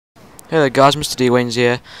Hey there guys, Mr. D Wayne's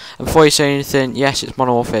here, and before you say anything, yes, it's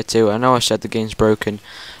Modern Warfare 2. I know I said the game's broken,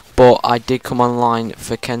 but I did come online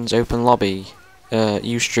for Ken's open lobby,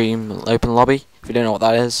 USTREAM open lobby. If you don't know what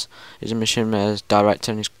that is, he's a machinima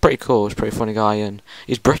director, and he's pretty cool. He's a pretty funny guy, and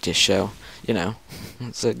he's British, so you know,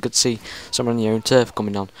 it's good to see someone on your own turf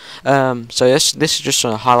coming on. So this is just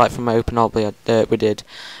a highlight from my open lobby we did.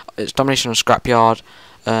 It's domination on Scrapyard.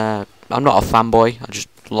 I'm not a fanboy, I just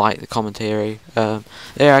like the commentary. There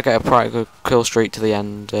I get a pretty good kill streak to the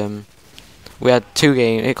end. We had 2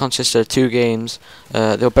 games, it consisted of 2 games.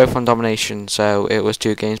 They were both on domination, so it was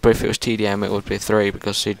 2 games, but if it was TDM it would be 3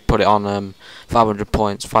 because he'd put it on 500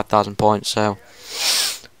 points, 5,000 points, so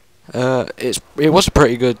it was a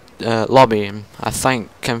pretty good lobby, and I thank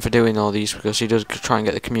Ken for doing all these because he does try and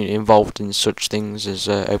get the community involved in such things as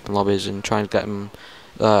open lobbies and try and get them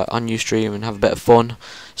on USTREAM and have a bit of fun.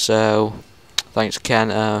 So thanks Ken.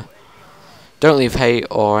 Don't leave hate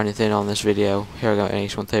or anything on this video. Here I go,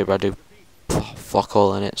 Ace 130, but I do fuck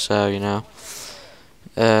all in it, so you know.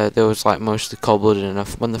 There was like mostly cold-blooded, and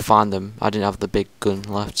when they found them I didn't have the big gun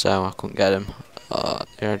left, so I couldn't get them.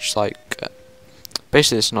 They're just like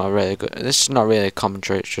basically this is not really a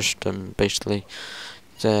commentary, it's just basically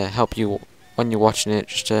to help you when you're watching it,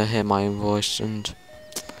 just to hear my own voice. And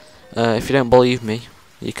if you don't believe me,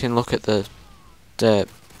 you can look at the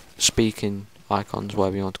speaking icons,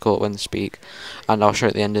 whatever you want to call it, when they speak, and I'll show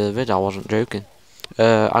at the end of the video. I wasn't joking.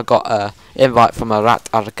 I got a invite from a rat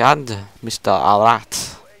arcade, Mr.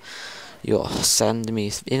 Arat. You send me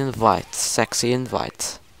invite, sexy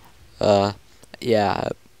invite. Yeah.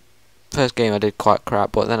 First game I did quite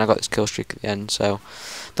crap, but then I got this kill streak at the end, so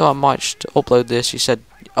thought I might just upload this. He said,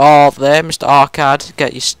 "Oh, there, Mr. Arcade,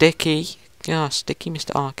 get you sticky." Yeah, sticky,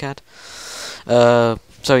 Mr. Arcade.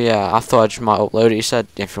 So yeah, I thought I just might upload it. He said,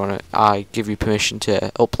 if you want to, I give you permission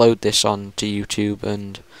to upload this onto YouTube.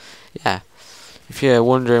 And yeah, if you're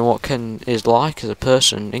wondering what Ken is like as a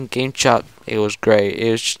person, in game chat it was great.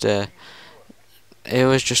 It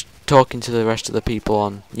was just talking to the rest of the people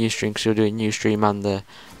on USTREAM, because we were doing USTREAM and the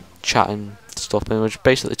chat and stuff, and we were just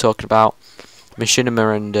basically talking about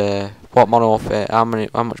machinima and what Modern Warfare, how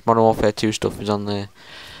much Modern Warfare 2 stuff is on there.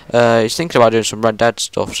 He's thinking about doing some Red Dead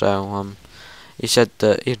stuff, so he said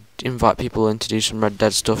that he'd invite people in to do some Red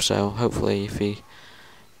Dead stuff, so hopefully if he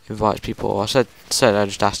invites people, I said I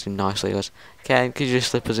just asked him nicely, he goes, "Ken, could you just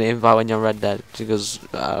slip us an invite when you're on Red Dead?" He goes,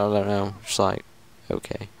 "I don't know," just like,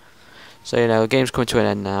 okay. So you know, the game's coming to an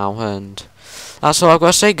end now, and that's all I've got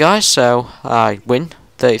to say, guys. So I win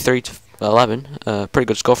 33-11, pretty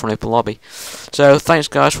good score for an open lobby. So thanks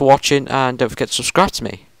guys for watching, and don't forget to subscribe to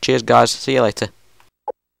me. Cheers guys, see you later.